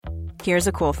Here's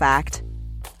a cool fact.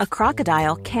 A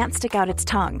crocodile can't stick out its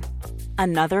tongue.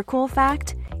 Another cool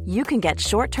fact, you can get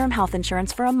short-term health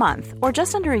insurance for a month or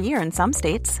just under a year in some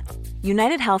states.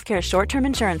 United Healthcare short-term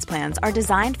insurance plans are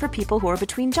designed for people who are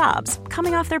between jobs,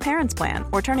 coming off their parents' plan,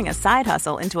 or turning a side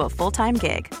hustle into a full-time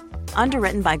gig.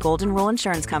 Underwritten by Golden Rule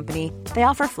Insurance Company, they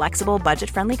offer flexible,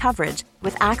 budget-friendly coverage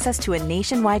with access to a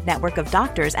nationwide network of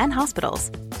doctors and hospitals.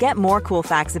 Get more cool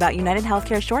facts about United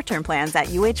Healthcare short-term plans at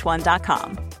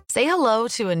uh1.com. Say hello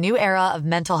to a new era of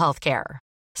mental health care.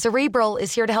 Cerebral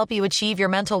is here to help you achieve your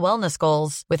mental wellness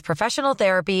goals with professional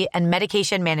therapy and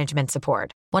medication management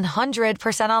support.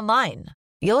 100% online.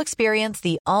 You'll experience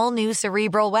the all-new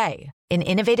Cerebral Way, an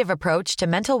innovative approach to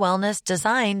mental wellness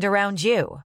designed around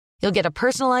you. You'll get a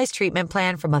personalized treatment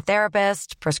plan from a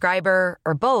therapist, prescriber,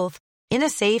 or both in a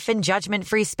safe and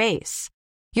judgment-free space.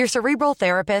 Your Cerebral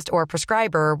therapist or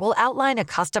prescriber will outline a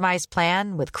customized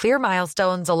plan with clear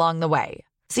milestones along the way,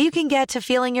 so you can get to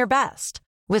feeling your best.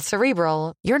 With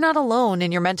Cerebral, you're not alone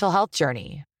in your mental health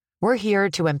journey. We're here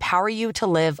to empower you to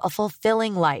live a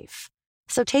fulfilling life.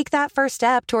 So take that first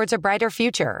step towards a brighter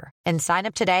future and sign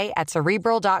up today at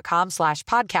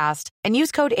Cerebral.com/podcast and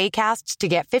use code ACAST to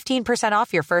get 15%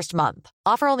 off your first month.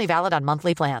 Offer only valid on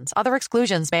monthly plans. Other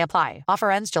exclusions may apply.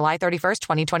 Offer ends July 31st,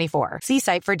 2024. See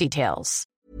site for details.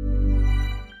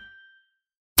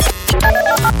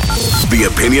 The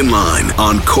Opinion Line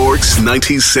on Cork's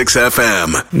 96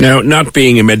 FM. Now, not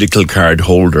being a medical card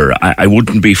holder, I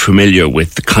wouldn't be familiar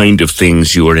with the kind of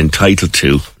things you are entitled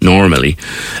to normally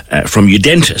from your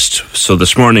dentist. So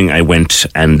this morning I went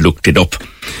and looked it up.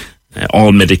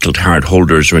 All medical card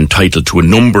holders are entitled to a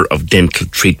number of dental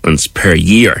treatments per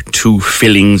year. 2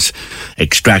 fillings,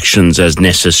 extractions as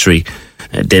necessary,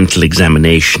 dental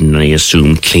examination, I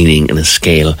assume cleaning and a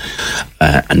scale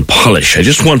and polish. I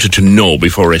just wanted to know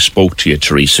before I spoke to you,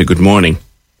 Teresa. Good morning.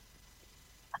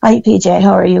 Hi, PJ.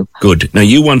 How are you? Good. Now,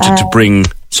 you wanted to bring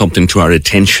something to our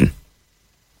attention.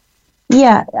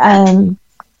 Yeah,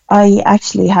 I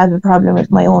actually have a problem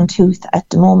with my own tooth at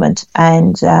the moment,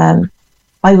 and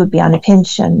I would be on a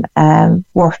pension,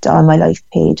 worked all my life,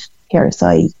 paid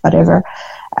PRSI, whatever.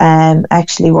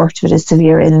 Actually worked with a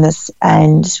severe illness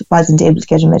and wasn't able to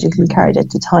get a medical card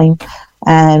at the time,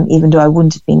 even though I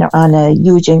wouldn't have been on a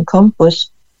huge income, but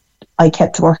I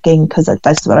kept working because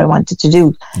that's what I wanted to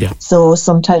do. Yeah. So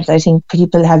sometimes I think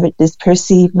people have this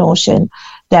perceived notion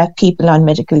that people on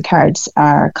medical cards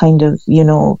are kind of,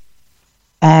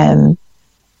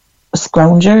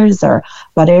 scroungers or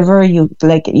whatever. You'll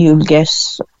get,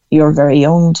 you're very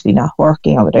young to be not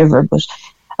working or whatever, but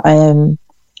I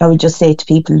would just say to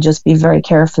people, just be very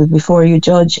careful before you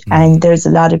judge. And there's a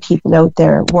lot of people out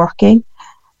there working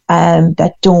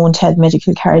that don't have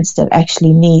medical cards that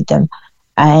actually need them.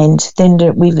 And then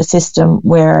we have a system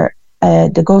where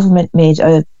the government made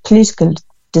a political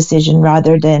decision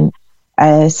rather than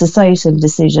a societal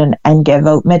decision and gave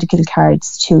out medical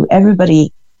cards to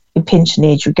everybody in pension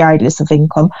age, regardless of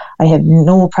income. I have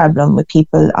no problem with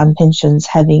people on pensions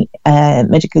having a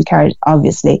medical card,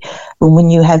 obviously. But when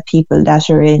you have people that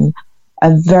are in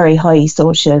a very high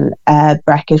social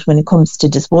bracket when it comes to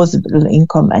disposable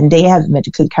income and they have a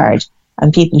medical card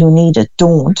and people who need it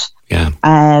don't,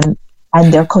 and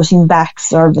they're cutting back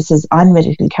services on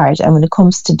medical cards. And when it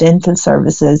comes to dental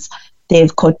services,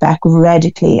 they've cut back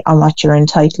radically on what you're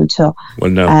entitled to.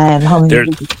 Well, no, there's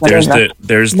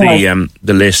the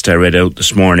list I read out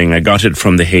this morning. I got it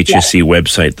from the HSE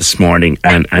website this morning,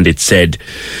 and it said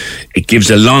it gives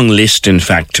a long list, in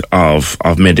fact, of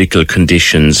medical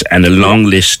conditions and a long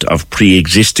list of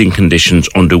pre-existing conditions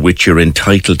under which you're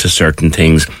entitled to certain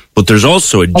things. But there's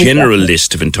also a general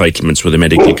list of entitlements with a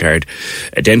medical card: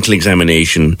 a dental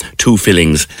examination, 2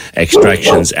 fillings,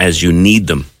 extractions as you need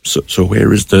them. So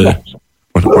where is the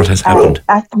what has happened?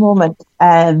 At the moment,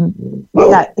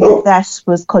 that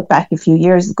was cut back a few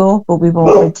years ago, but we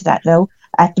won't go into that now.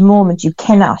 At the moment, you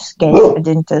cannot get a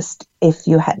dentist if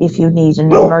you need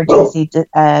an emergency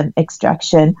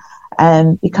extraction,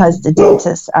 because the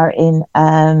dentists are in.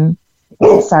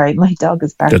 Sorry, my dog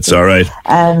is barking. That's all right.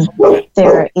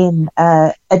 They're in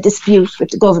a dispute with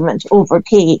the government over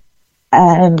pay.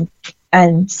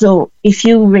 And so if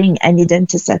you ring any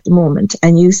dentist at the moment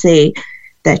and you say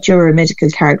that you're a medical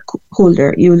card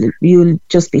holder, you'll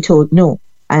just be told no.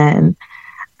 And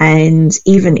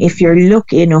even if you're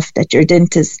lucky enough that your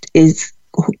dentist is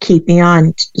keeping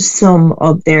on some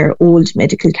of their old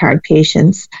medical card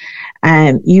patients,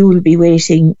 you will be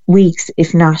waiting weeks,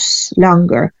 if not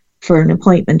longer, for an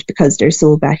appointment because they're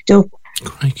so backed up.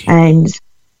 Crikey. And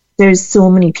there's so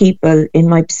many people in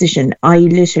my position. I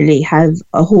literally have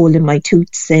a hole in my tooth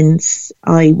since,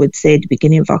 I would say, the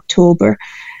beginning of October.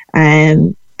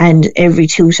 And and every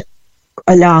tooth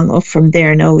along up from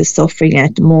there now is suffering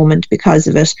at the moment because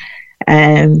of it.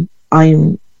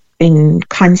 I'm in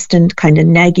constant kind of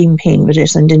nagging pain with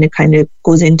it, and then it kind of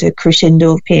goes into a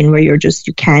crescendo of pain where you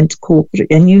can't cope with it.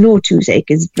 And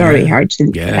toothache is very hard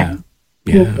to cope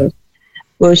with.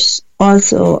 But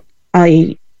also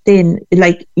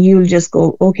you'll just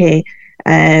go, okay,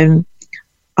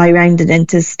 I rang the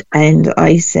dentist and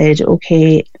I said,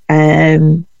 okay,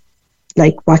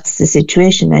 what's the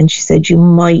situation? And she said, you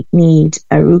might need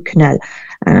a root canal.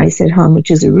 And I said, how much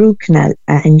is a root canal?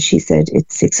 And she said,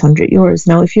 it's €600.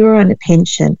 Now, if you're on a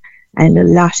pension, and a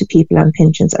lot of people on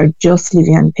pensions are just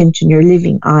living on pension, you're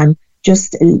living on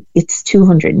it's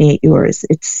 €208.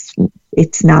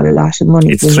 It's not a lot of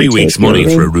money. It's 3 weeks' money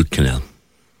for a root canal.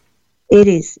 It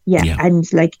is, yeah. And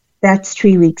that's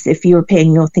 3 weeks if you're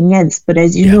paying nothing else. But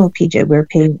as you know, PJ, we're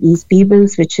paying ESB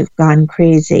bills, which have gone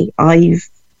crazy. I've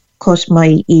cut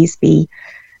my ESB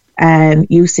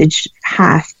usage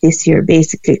half this year,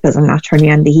 basically, because I'm not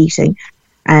turning on the heating.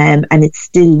 And it's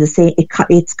still the same.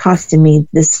 It's costing me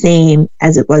the same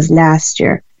as it was last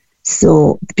year.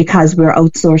 So because we're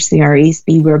outsourcing our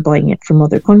ESB, we're buying it from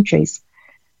other countries.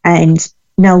 And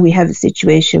now we have a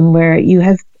situation where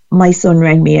my son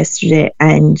rang me yesterday,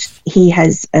 and he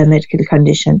has a medical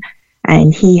condition,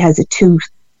 and he has a tooth,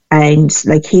 and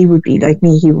he would be like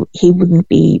me. He wouldn't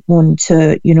be one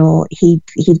to,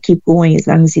 he'd keep going as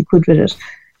long as he could with it.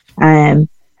 And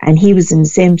he was in the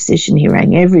same position. He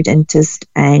rang every dentist,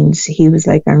 and he was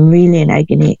like, I'm really in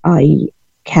agony. I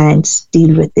can't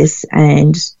deal with this.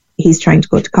 And he's trying to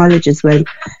go to college as well.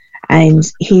 And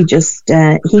he just,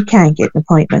 he can't get an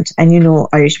appointment. And,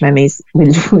 Irish mammies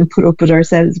will put up with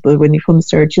ourselves, but when it comes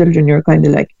to our children, you're kind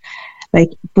of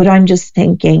but I'm just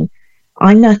thinking,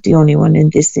 I'm not the only one in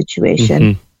this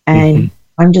situation. And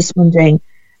I'm just wondering,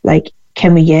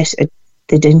 can we get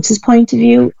the dentist's point of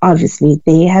view? Obviously,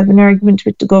 they have an argument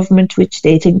with the government, which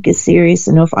they think is serious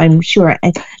enough, I'm sure.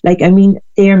 And,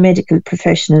 they're medical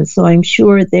professionals, so I'm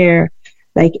sure they're,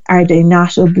 are they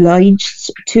not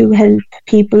obliged to help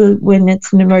people when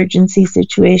it's an emergency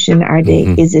situation? Are they?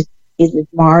 Is it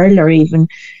moral, or even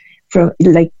from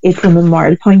a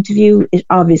moral point of view, it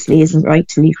obviously isn't right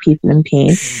to leave people in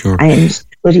pain. Sure.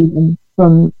 But even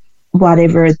from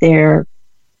whatever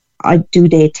do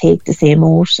they take the same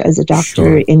oath as a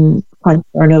doctor in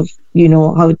concern of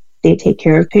how they take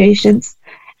care of patients?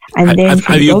 And then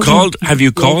have you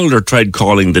called or tried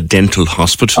calling the dental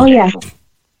hospital? Oh yeah.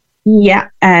 Yeah,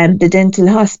 the dental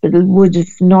hospital would have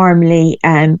normally,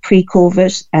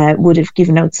 pre-COVID, would have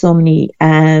given out so many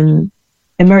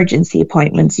emergency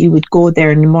appointments. You would go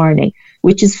there in the morning,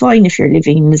 which is fine if you're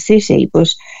living in the city,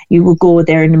 but you would go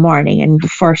there in the morning, and the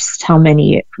first how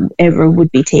many ever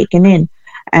would be taken in.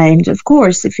 And of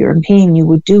course, if you're in pain, you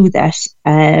would do that.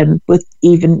 But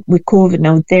even with COVID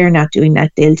now, they're not doing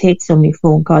that. They'll take so many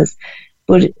phone calls.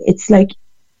 But it's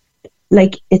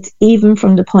it's even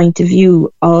from the point of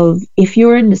view of, if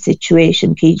you're in the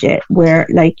situation, PJ, where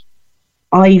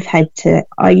I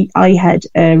had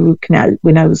a root canal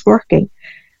when I was working,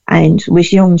 and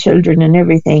with young children and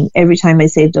everything, every time I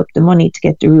saved up the money to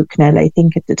get the root canal, I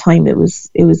think at the time it was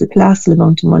a colossal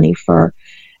amount of money for,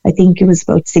 I think it was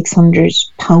about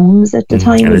 £600 at the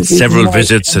time. And it's several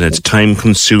visits, and it's time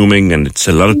consuming, and it's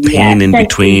a lot of pain in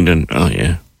between, and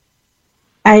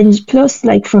And plus,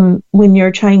 from when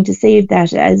you're trying to save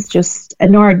that as just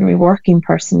an ordinary working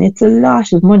person, it's a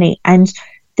lot of money. And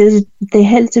the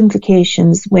health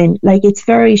implications when, it's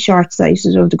very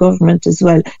short-sighted of the government as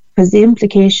well, because the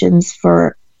implications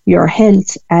for your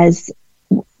health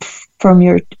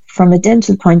from a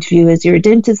dental point of view, as your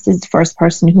dentist is the first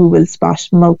person who will spot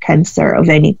mouth cancer of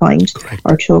any kind. Correct.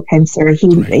 Or throat cancer.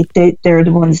 They're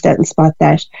the ones that will spot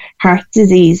that. Heart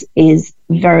disease is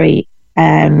very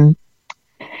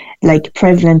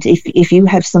prevalent. If you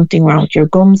have something wrong with your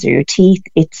gums or your teeth,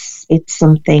 it's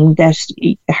something that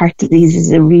heart disease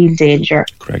is a real danger.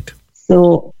 Correct.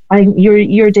 So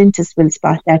your dentist will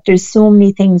spot that. There's so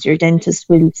many things your dentist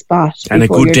will spot. And a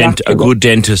good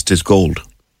dentist is gold.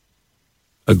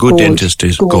 A good dentist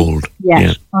is gold.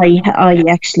 Yeah. I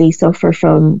actually suffer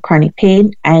from chronic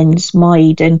pain, and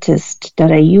my dentist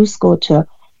that I used to go to,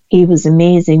 he was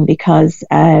amazing, because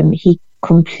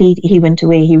he went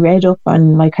away, he read up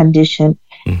on my condition,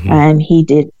 and he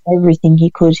did everything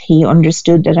he could. He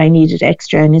understood that I needed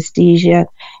extra anesthesia.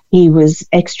 He was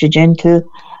extra gentle.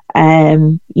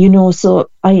 So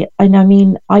I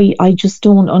just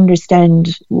don't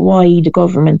understand why the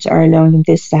government are allowing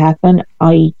this to happen.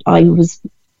 I was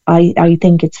I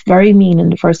think it's very mean in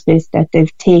the first place that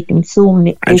they've taken so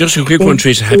many. And just a quick one,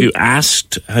 Teresa, have you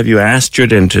asked your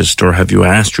dentist, or have you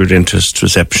asked your dentist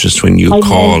receptionist when you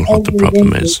call what the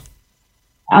problem is?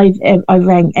 I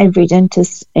rang every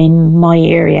dentist in my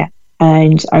area,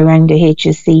 and I rang the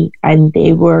HSC, and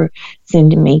they were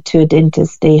sending me to a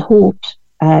dentist. They hoped,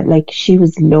 she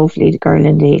was lovely, the girl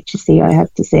in the HSC, I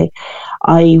have to say.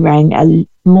 I rang,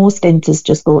 most dentists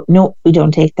just go, no, we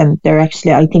don't take them. I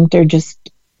think they're just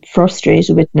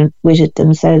frustrated with it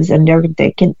themselves, and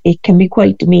it can be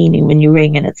quite demeaning when you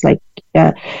ring, and it's like,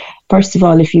 first of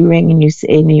all, if you ring and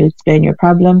you explain your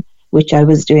problem, which I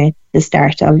was doing at the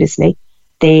start, obviously,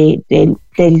 they'll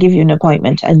give you an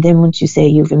appointment, and then once you say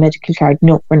you have a medical card,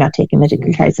 no, we're not taking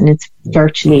medical cards, and it's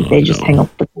virtually they just hang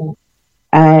up the phone.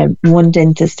 One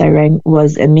dentist I rang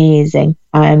was amazing.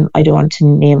 I don't want to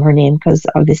name her name because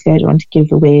obviously I don't want to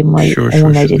give away my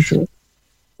own identity. Sure.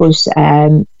 But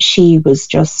she was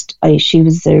she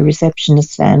was a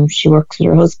receptionist, and she works with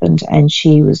her husband, and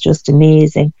she was just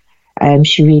amazing.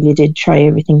 She really did try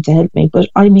everything to help me. But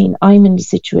I mean, I'm in the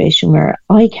situation where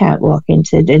I can't walk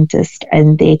into a dentist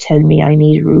and they tell me I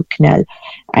need a root canal,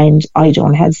 and I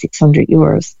don't have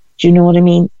 €600. Do you know what I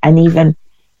mean? And even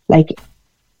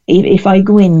if I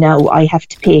go in now, I have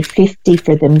to pay $50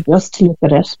 for them just to look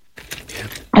at it.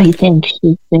 I think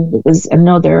she said it was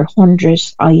another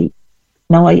 $100.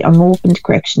 I'm open to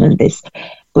correction on this,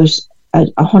 but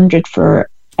 $100 for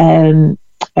an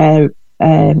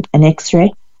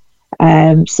X-ray.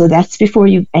 So that's before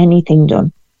you've anything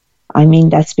done. I mean,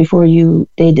 that's before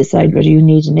they decide whether you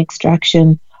need an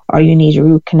extraction or you need a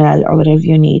root canal or whatever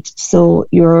you need. So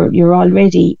you're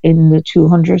already in the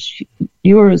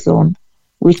 €200 zone,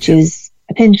 which is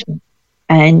a pension.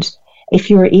 And if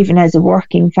you're even as a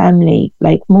working family,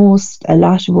 a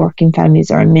lot of working families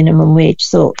are on minimum wage.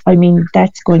 So, I mean,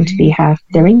 that's going to be half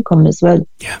their income as well.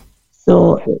 Yeah.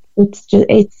 So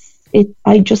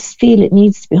I just feel it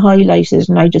needs to be highlighted.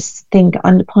 And I just think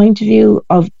on the point of view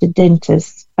of the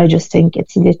dentist, I just think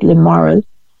it's a little immoral.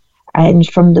 And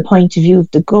from the point of view of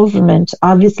the government,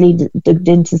 obviously the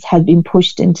dentists had been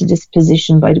pushed into this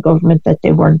position by the government that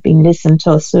they weren't being listened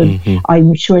to. So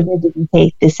I'm sure they didn't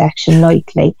take this action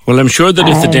lightly. Well, I'm sure that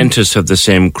if the dentists have the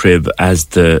same crib as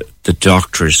the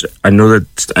doctors, I know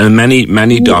that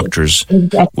many doctors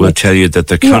will tell you that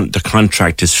the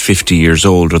contract is 50 years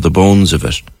old, or the bones of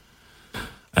it.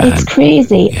 It's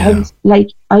crazy. Yeah.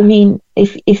 And I mean,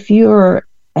 if you're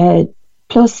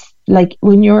plus,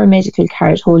 when you're a medical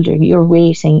card holder, you're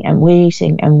waiting and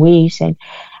waiting and waiting.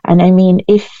 And I mean,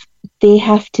 if they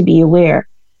have to be aware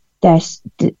that,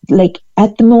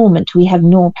 at the moment, we have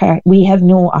no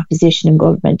opposition in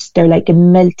government. They're like a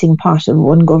melting pot of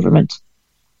one government.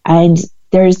 And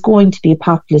there's going to be a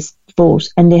populist vote,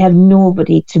 and they have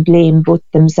nobody to blame but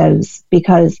themselves,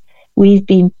 because we've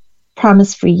been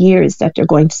promised for years that they're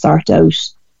going to sort out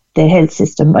the health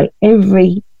system by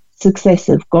every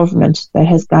successive government that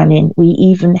has gone in. We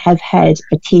even have had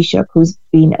a Taoiseach who's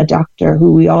been a doctor,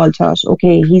 who we all thought,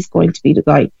 okay, he's going to be the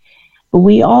guy. But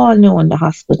we all know in the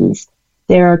hospitals,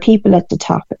 there are people at the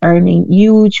top earning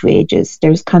huge wages.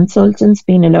 There's consultants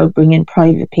being allowed to bring in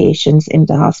private patients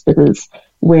into hospitals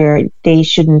where they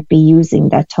shouldn't be using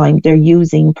that time. They're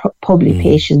using public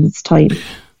patients' time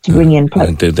to bring in.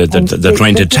 They're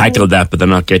trying to tackle that, but they're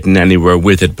not getting anywhere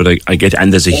with it. But I get,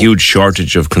 and there's a huge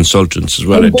shortage of consultants as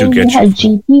well. And I do get.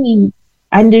 GPs,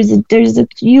 and there's a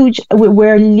huge.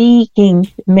 We're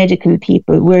leaking medical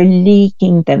people. We're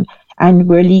leaking them, and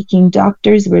we're leaking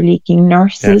doctors. We're leaking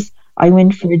nurses. Yeah. I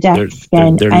went for a DAC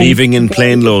scan. They're leaving in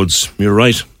plane loads. You're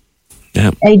right.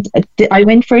 Yeah. I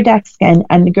went for a DAC scan,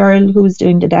 and the girl who was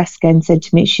doing the DAC scan said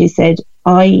to me, she said,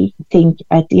 I think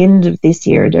at the end of this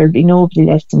year there'll be nobody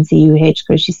left in CUH,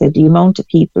 because she said the amount of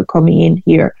people coming in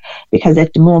here, because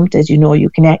at the moment, as you know,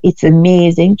 it's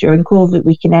amazing. During COVID,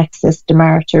 we can access the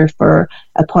Martyr for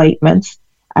appointments,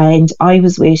 and I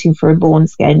was waiting for a bone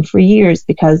scan for years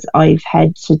because I've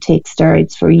had to take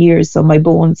steroids for years, so my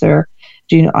bones are,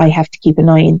 I have to keep an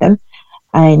eye on them.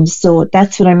 And so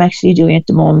that's what I'm actually doing at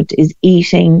the moment, is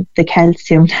eating the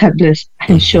calcium tablet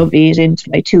and shoving it into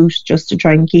my tooth just to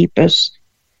try and keep it,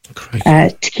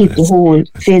 to keep the hole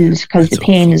filled, because the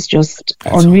pain is just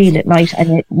unreal at night.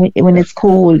 And when it's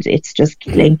cold, it's just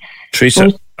killing.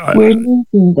 Teresa, we're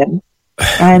losing them.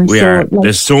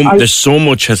 There's so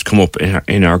much has come up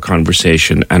in our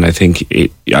conversation, and I think a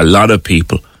lot of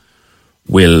people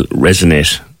will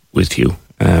resonate with you.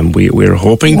 We're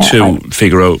hoping to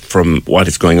figure out from what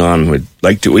is going on. We'd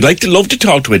love to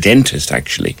talk to a dentist,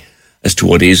 actually, as to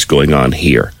what is going on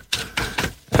here.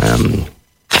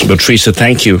 But But Teresa,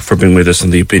 thank you for being with us on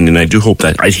The Opinion. I do hope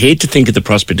that. I'd hate to think of the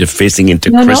prospect of facing into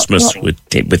Christmas with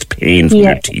pain from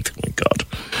your teeth. Oh my God.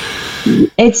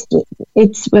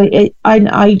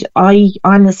 I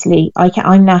honestly,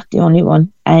 I'm not the only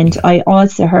one. And I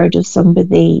also heard of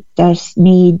somebody that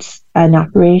needs an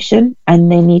operation and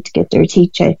they need to get their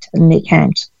teeth checked and they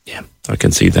can't. Yeah, I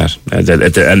can see that.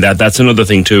 And that's another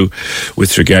thing too,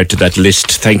 with regard to that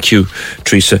list. Thank you,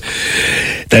 Teresa.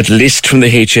 That list from the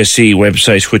HSE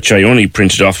website, which I only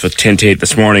printed off at 10 to 8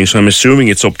 this morning, so I'm assuming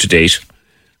it's up to date.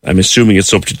 And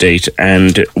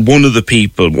one of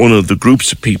the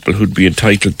groups of people who'd be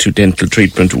entitled to dental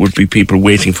treatment would be people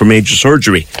waiting for major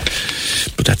surgery.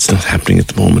 But that's not happening at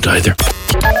the moment either.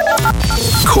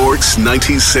 Cork's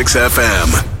 96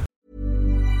 FM.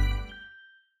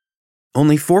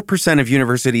 Only 4% of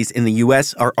universities in the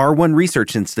U.S. are R1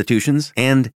 research institutions,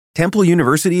 and Temple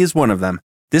University is one of them.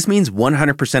 This means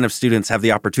 100% of students have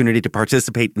the opportunity to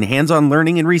participate in hands-on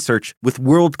learning and research with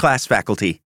world-class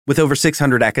faculty. With over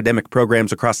 600 academic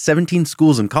programs across 17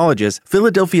 schools and colleges,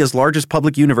 Philadelphia's largest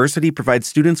public university provides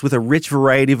students with a rich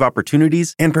variety of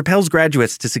opportunities and propels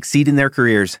graduates to succeed in their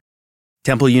careers.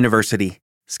 Temple University.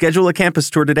 Schedule a campus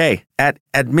tour today at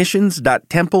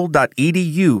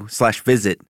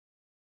admissions.temple.edu/visit.